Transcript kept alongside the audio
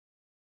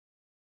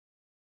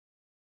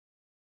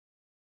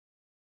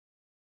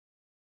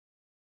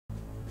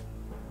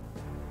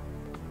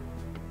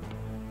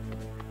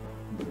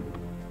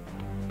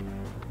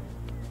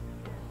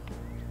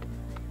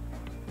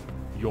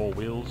Your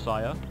will,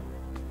 sire?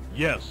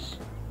 Yes.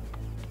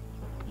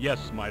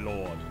 Yes, my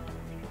lord.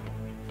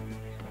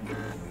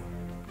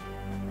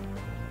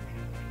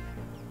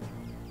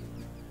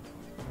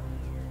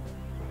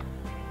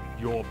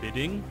 Your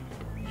bidding?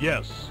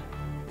 Yes.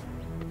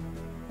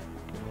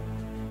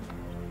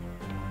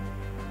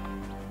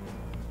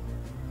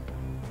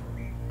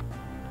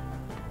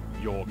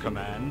 Your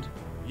command?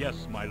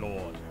 Yes, my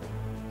lord.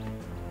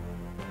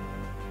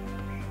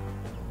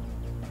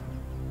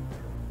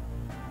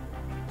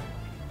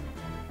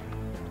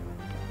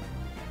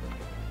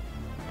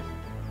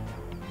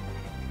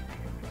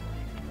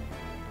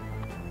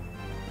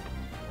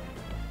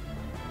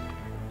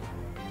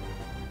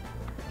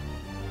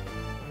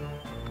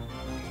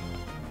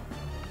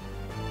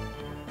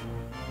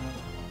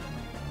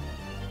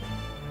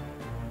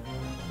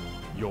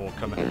 Your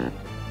command.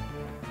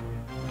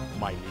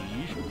 My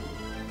liege?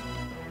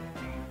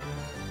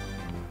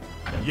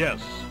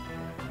 Yes.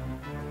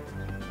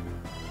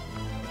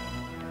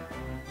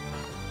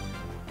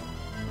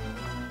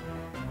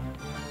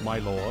 My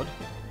lord?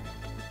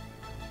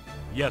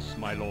 Yes,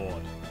 my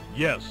lord.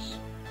 Yes.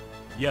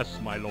 Yes,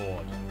 my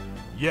lord.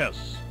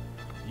 Yes.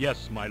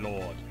 Yes, my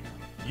lord.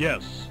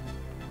 Yes.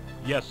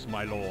 Yes,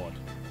 my lord.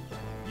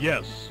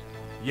 Yes.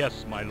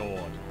 Yes, my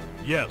lord.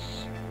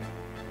 Yes.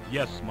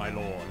 Yes, my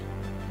lord.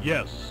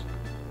 Yes.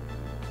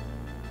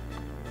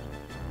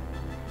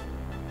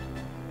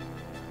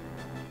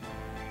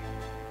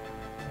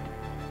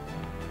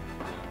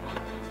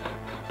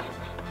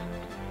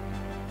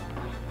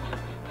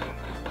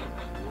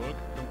 Work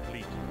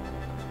complete.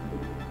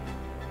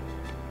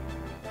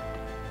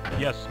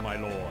 Yes, my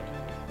lord.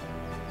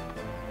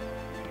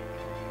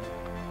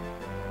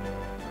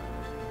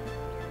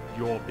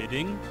 Your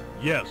bidding?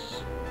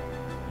 Yes.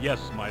 Yes,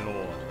 my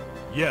lord.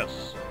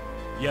 Yes.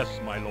 Yes,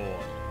 my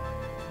lord.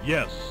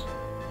 Yes.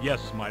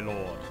 Yes, my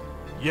lord.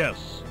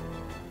 Yes.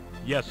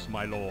 Yes,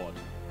 my lord.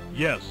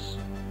 Yes.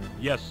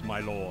 Yes,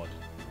 my lord.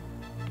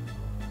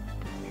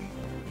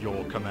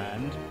 Your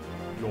command?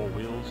 Your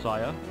will,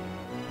 sire?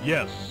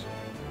 Yes.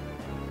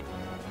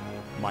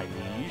 My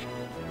liege?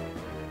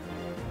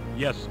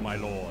 Yes, my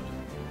lord.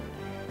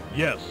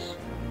 Yes.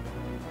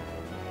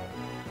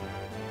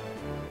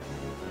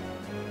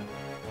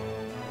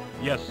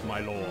 Yes, my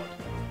lord.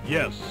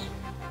 Yes.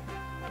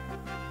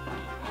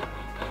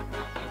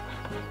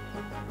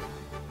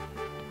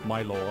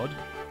 My lord?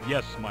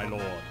 Yes, my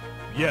lord.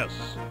 Yes.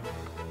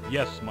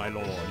 Yes, my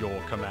lord. Your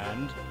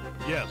command?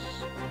 Yes.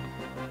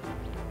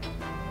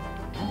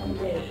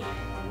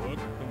 Work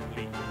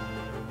complete.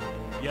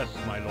 Yes,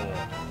 my lord.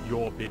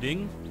 Your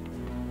bidding?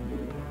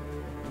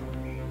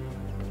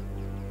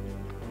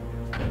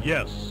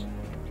 Yes.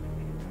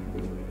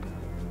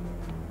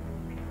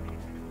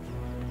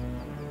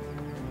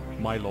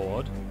 My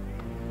lord?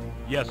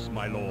 Yes,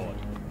 my lord.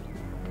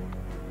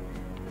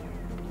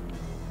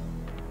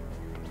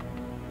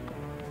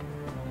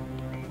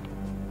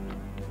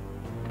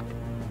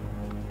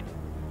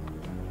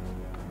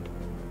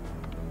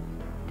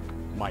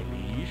 My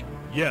liege?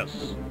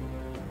 Yes.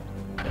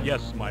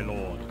 Yes, my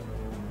lord.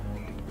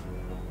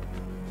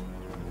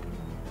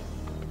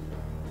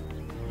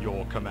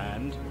 Your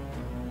command?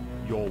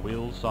 Your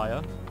will,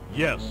 sire?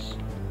 Yes.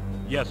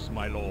 Yes,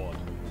 my lord.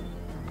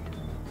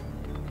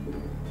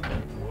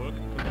 Work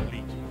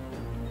complete.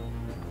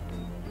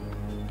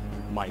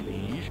 My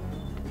liege?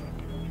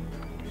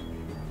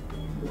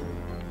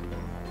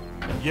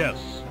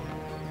 Yes.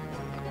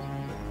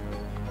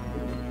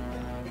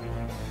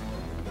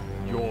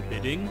 Your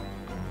bidding?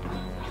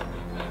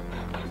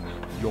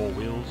 Your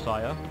will,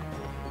 sire?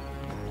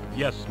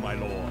 Yes, my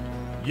lord.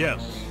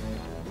 Yes.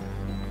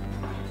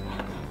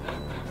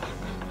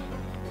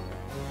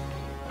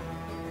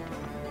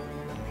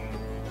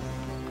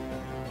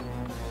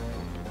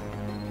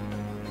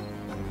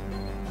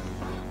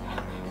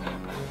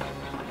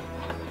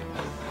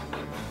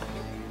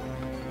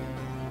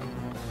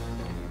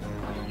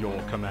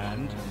 Your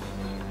command?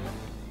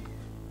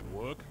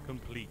 Work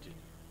completed.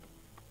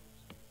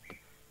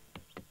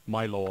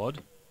 My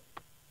lord?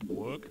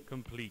 Work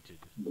completed.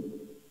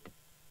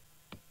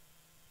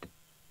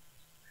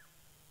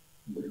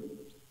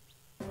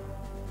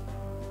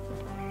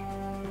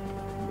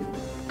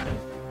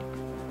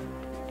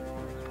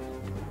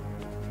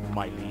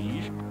 My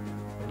liege?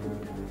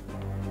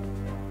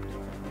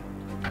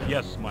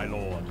 Yes, my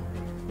lord.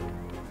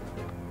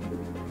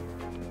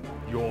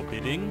 Your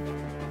bidding?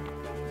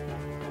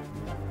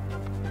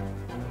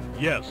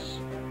 Yes.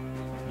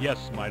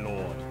 Yes, my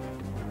lord.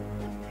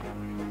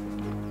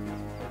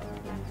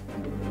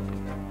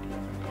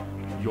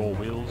 Your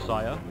will,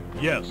 sire?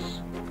 Yes.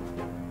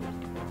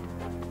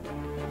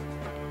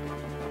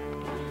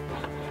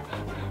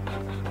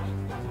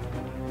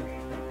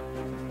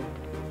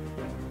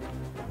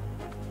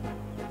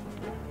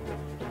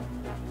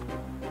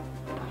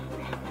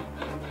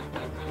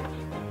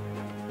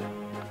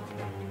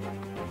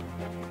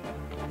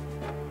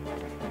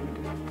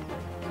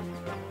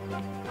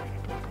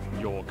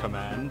 Your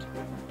command?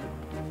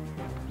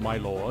 My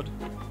lord?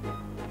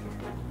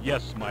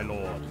 Yes, my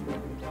lord.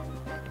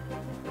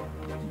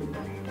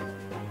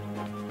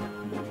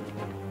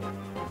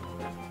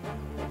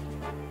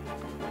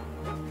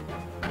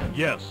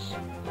 Yes.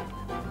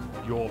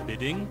 Your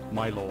bidding,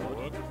 my lord.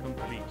 Work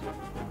complete.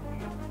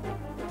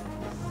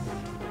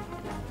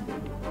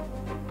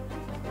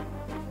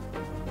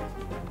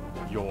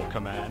 Your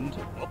command.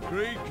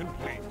 Upgrade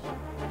complete.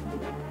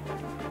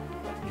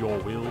 Your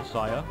will,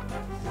 sire.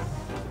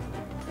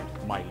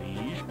 My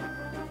liege.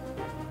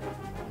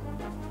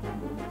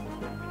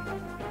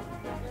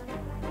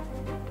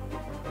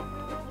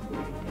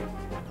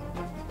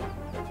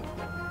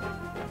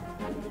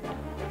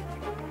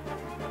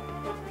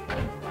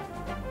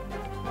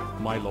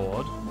 My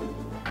lord.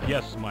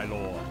 Yes, my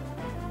lord.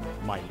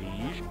 My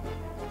liege.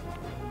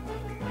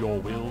 Your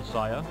will,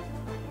 sire.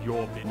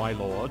 Your bid, my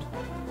lord.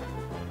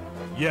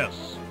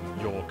 Yes.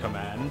 Your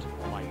command,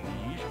 my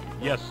liege.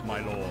 Yes, my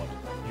lord.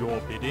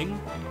 Your bidding.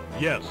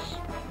 Yes.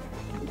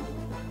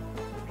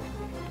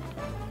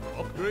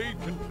 Upgrade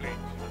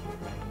complete.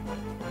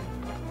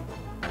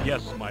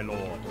 Yes, my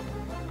lord.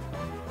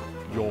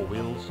 Your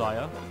will,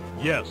 sire.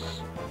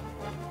 Yes.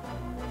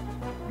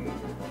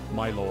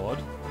 My lord.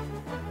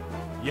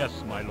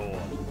 Yes, my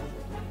lord.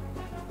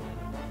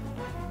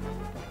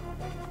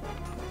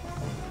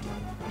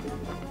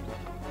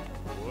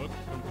 Work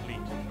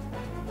complete.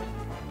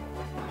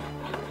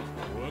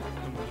 Work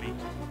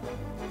complete.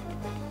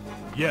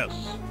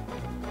 Yes.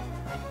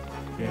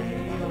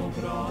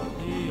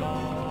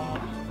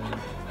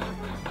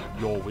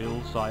 Your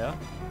will, sire?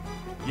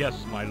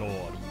 Yes, my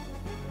lord.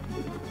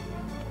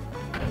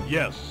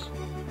 Yes.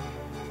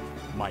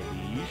 My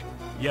liege?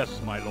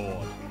 Yes, my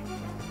lord.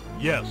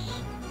 Yes.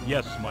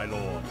 Yes, my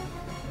lord.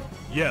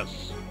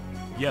 Yes.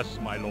 Yes,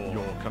 my lord.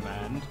 Your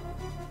command?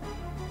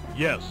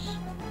 Yes.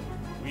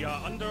 We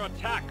are under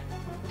attack.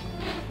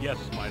 Yes,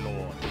 my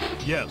lord.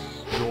 Yes.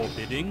 Your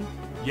bidding?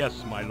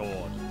 Yes, my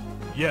lord.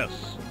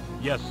 Yes.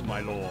 Yes,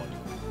 my lord.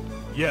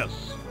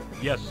 Yes.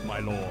 Yes, my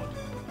lord.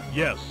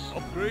 Yes.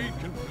 Upgrade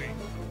complete.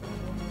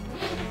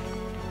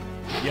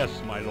 Yes,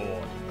 my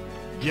lord.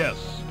 Yes.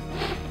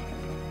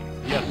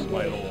 Yes,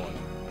 my lord.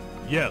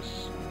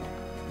 Yes.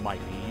 My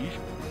liege,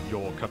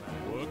 your command.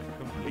 Work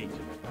completed.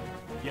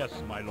 Yes,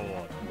 my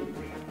lord.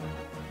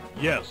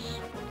 Yes.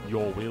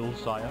 Your will,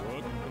 sire.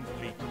 Work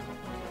completed.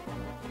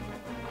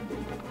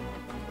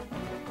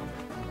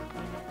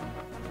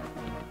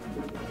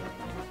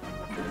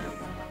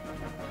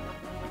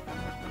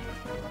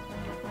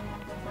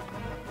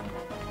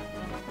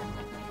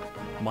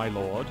 My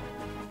lord.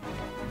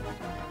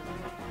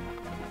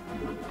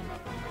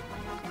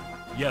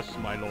 Yes,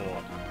 my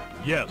lord.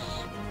 Yes.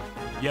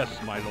 Yes,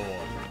 my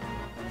lord.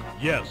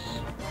 Yes.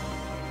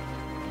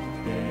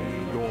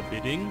 Your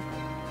bidding,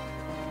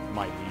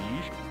 my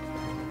liege.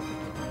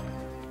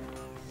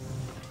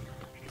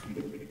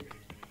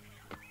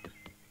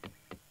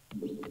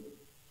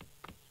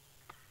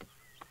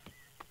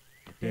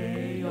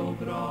 Deo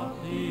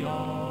gratias.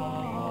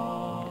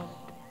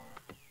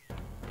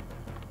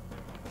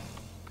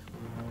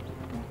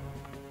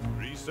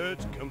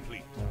 Research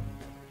complete.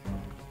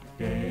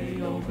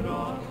 Deo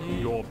gratias.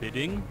 Your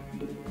bidding?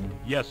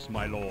 Yes,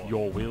 my lord.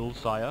 Your will,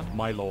 sire,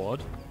 my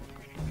lord.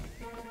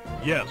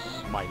 Yes,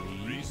 my liege.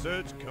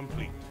 Research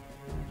complete.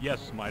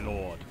 Yes, my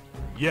lord.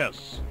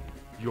 Yes.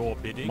 Your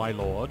bidding, my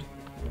lord.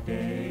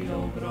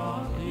 Deo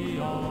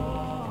gratias.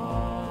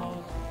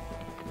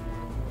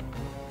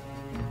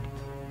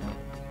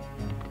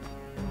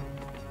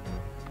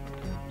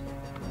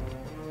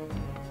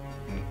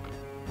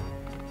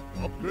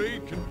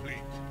 Upgrade complete.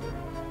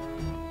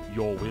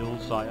 Your will,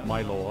 sire,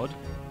 my lord.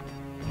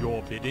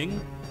 Your bidding,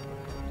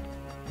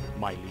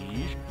 my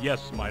liege.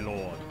 Yes, my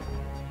lord.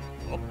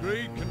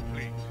 Upgrade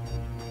complete.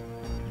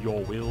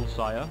 Your will,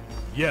 sire?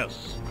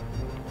 Yes.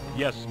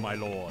 Yes, my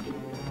lord.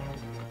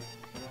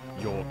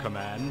 Your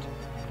command?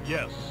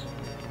 Yes.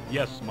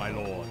 Yes, my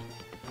lord.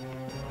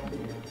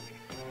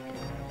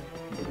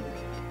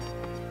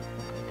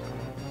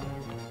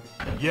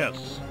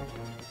 Yes.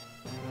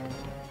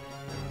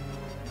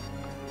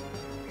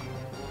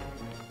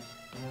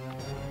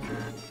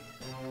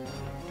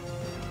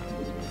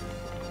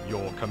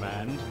 Your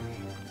command?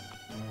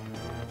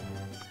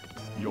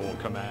 Your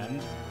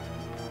command?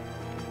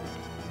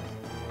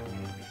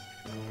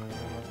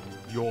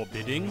 Your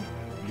bidding?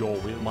 Your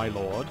will, my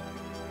lord?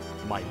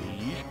 My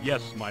liege?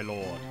 Yes, my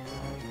lord.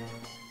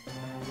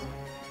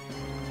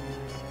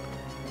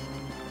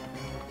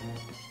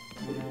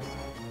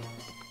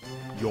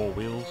 Your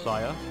will,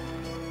 sire?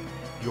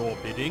 Your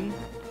bidding?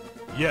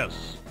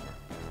 Yes.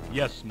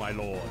 Yes, my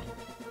lord.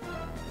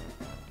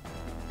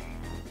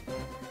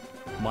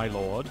 My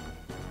lord?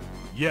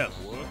 Yes.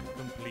 Work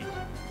complete.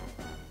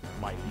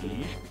 My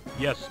liege?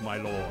 Yes, my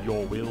lord.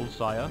 Your will,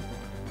 sire?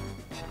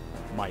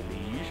 My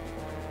liege?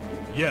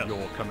 Yes.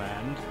 Your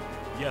command?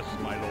 Yes,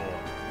 my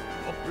lord.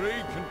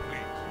 Upgrade complete.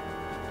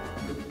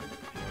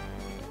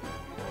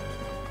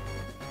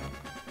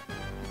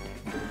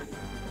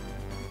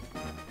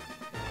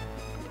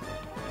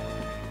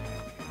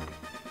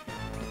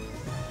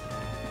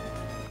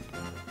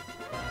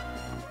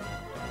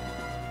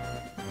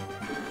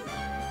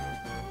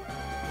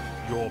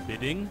 Your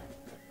bidding?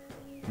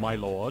 My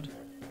lord?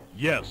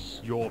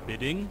 Yes. Your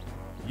bidding?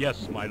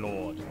 Yes, my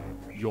lord.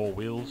 Your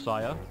will,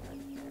 sire?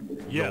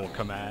 Your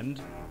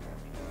command?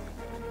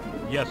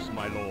 Yes,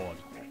 my lord.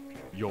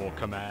 Your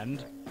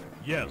command?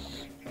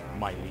 Yes.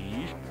 My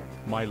liege?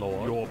 My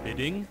lord. Your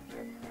bidding?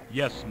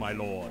 Yes, my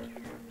lord.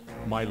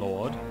 My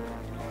lord?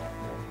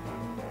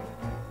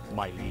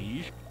 My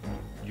liege?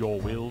 Your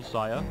will,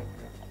 sire?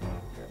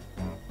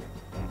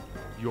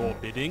 Your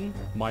bidding,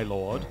 my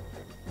lord?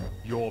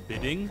 Your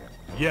bidding?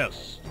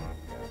 Yes.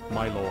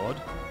 My lord?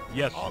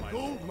 Yes, Our my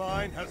gold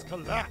mine has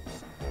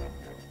collapsed.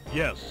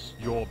 Yes,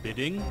 your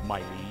bidding, my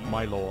liege,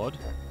 my lord.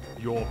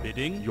 Your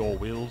bidding, your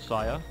will,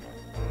 sire.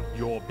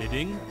 Your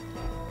bidding,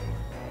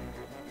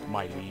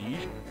 my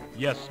liege.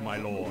 Yes, my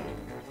lord.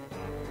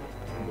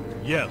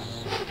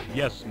 Yes,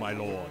 yes, my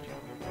lord.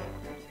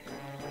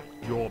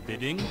 Your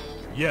bidding,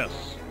 yes,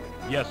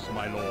 yes,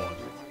 my lord.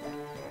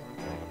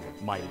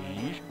 My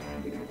liege,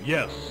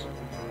 yes.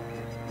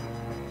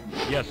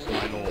 Yes,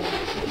 my lord.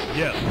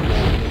 Yes,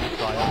 your will,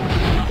 sire.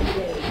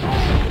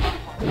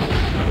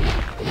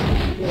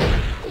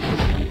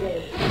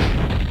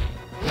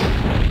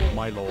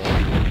 My lord.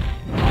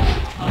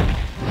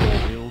 Your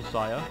will,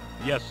 sire?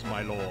 Yes,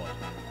 my lord.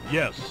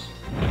 Yes.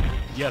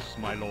 Yes,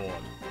 my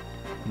lord.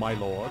 My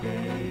lord.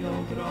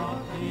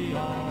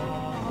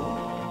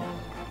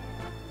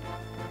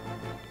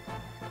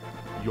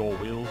 Your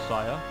will,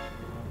 sire?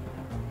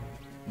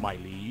 My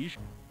liege?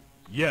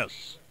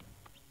 Yes.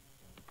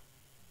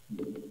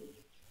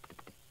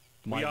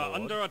 We are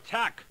under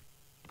attack.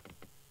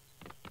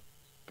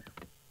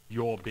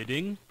 Your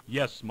bidding?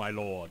 Yes, my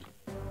lord.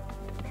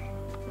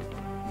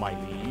 My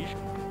liege?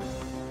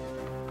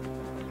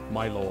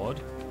 My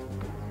lord?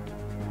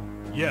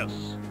 Yes.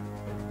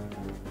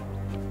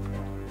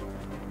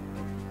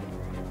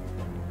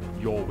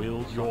 Your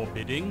will, your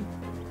bidding?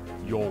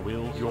 Your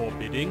will, your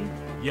bidding?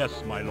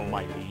 Yes, my lord.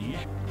 My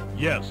liege?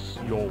 Yes,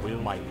 your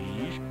will, my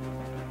liege?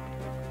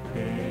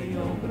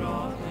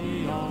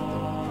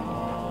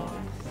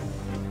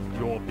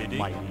 Your bidding?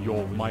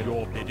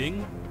 Your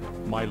bidding?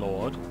 My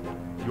lord?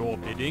 Your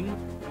bidding?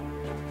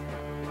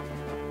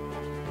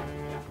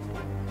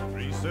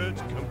 Research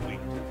complete.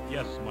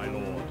 Yes, my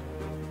lord.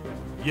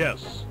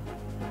 Yes.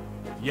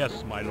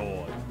 Yes, my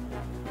lord.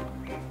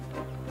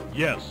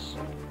 Yes.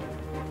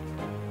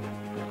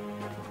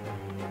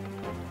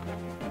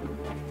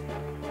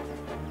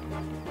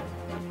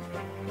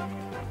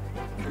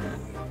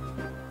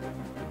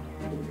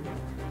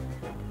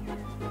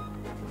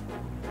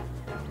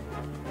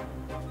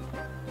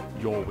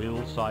 Your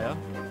will, sire?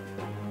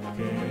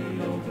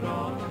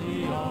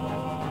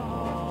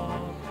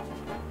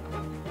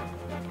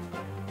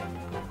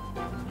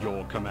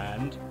 Your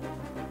command?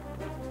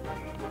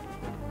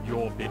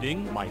 Your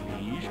bidding, my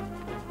liege?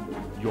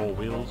 Your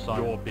will,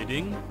 sire? Your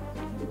bidding?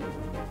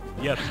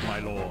 Yes, my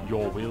lord.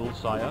 Your will,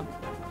 sire?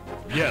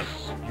 Yes,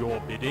 your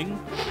bidding?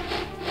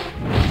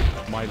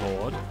 My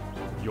lord.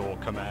 Your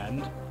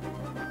command?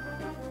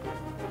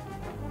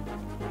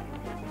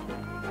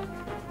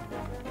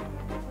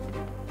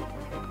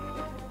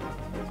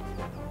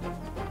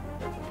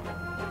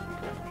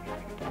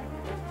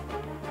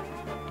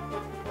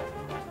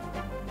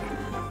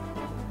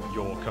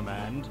 Your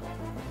command?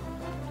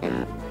 We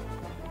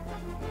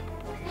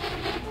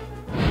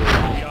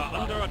are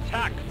under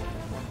attack!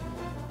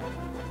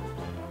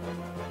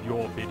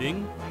 Your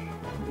bidding?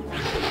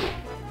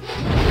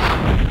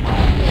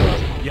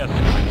 Yes,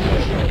 my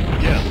lord.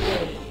 Yes.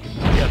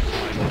 Yes,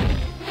 my lord.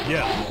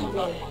 Yes.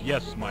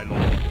 Yes, my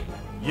lord.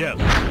 Yes.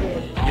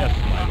 Yes,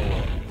 my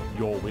lord.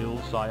 Your will,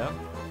 sire?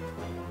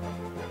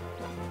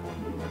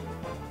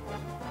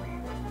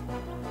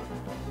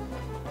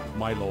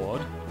 My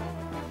lord?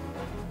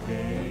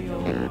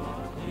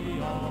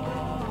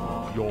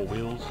 Your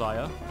will,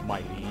 sire?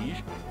 My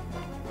liege?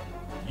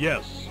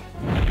 Yes.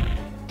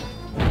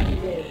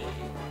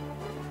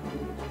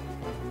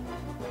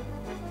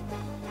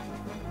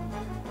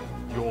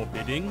 Your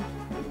bidding?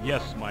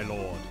 Yes, my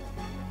lord.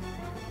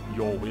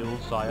 Your will,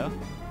 sire?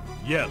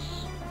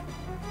 Yes.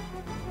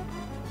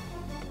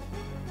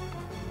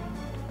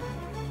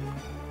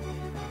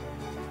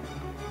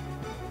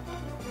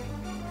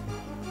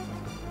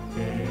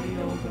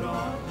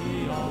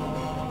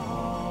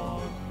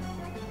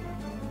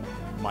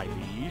 My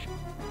liege?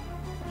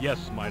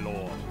 Yes, my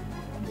lord.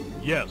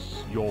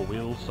 Yes, your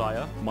will,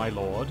 sire. My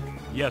lord.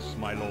 Yes,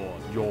 my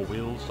lord. Your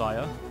will,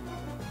 sire.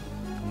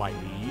 My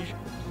liege?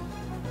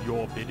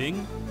 Your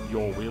bidding?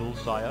 Your will,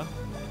 sire.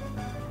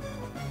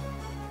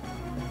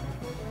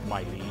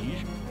 My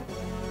liege?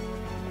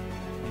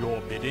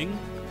 Your bidding?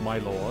 My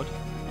lord.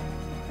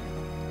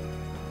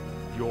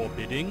 Your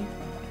bidding?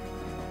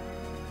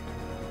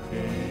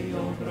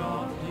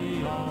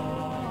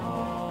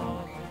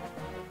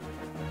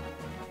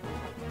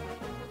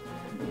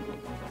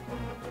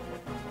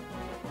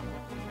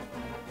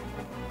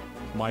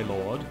 My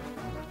lord.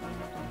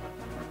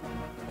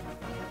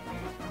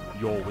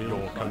 Your will,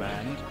 your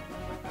command.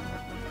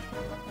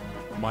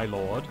 My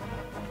lord.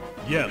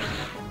 Yes.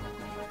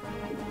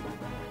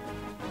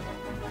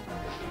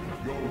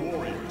 Your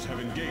warriors have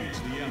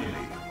engaged the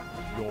enemy.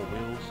 Your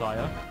will,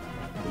 sire.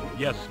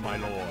 Yes, my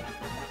lord.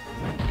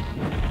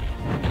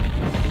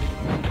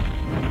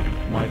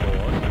 My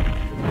lord.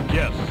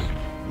 Yes.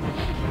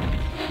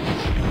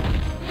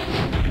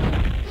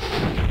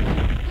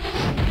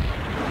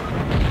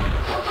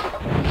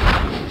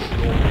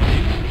 Your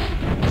bidding.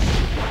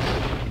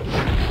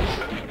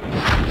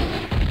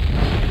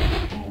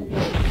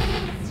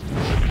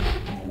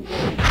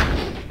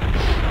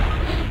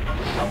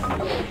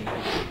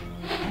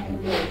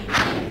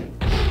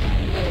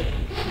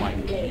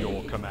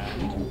 Your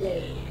command.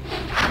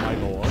 My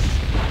lord.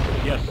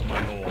 Yes,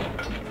 my lord.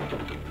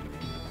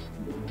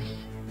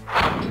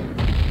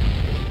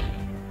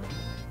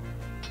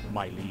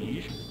 My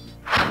liege.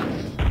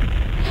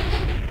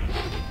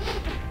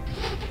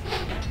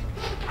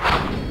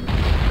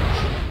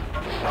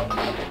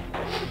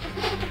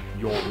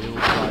 Your will,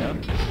 sire.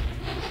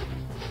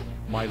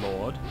 My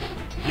lord.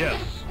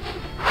 Yes.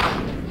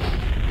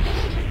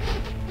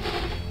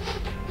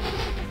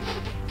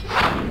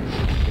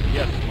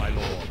 Yes, my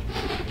lord.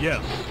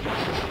 Yes.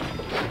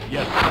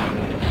 Yes, my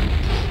lord.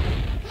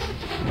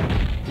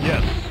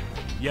 Yes.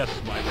 Yes,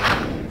 my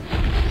lord.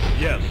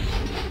 Yes.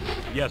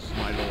 Yes,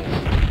 my lord.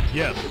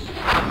 Yes.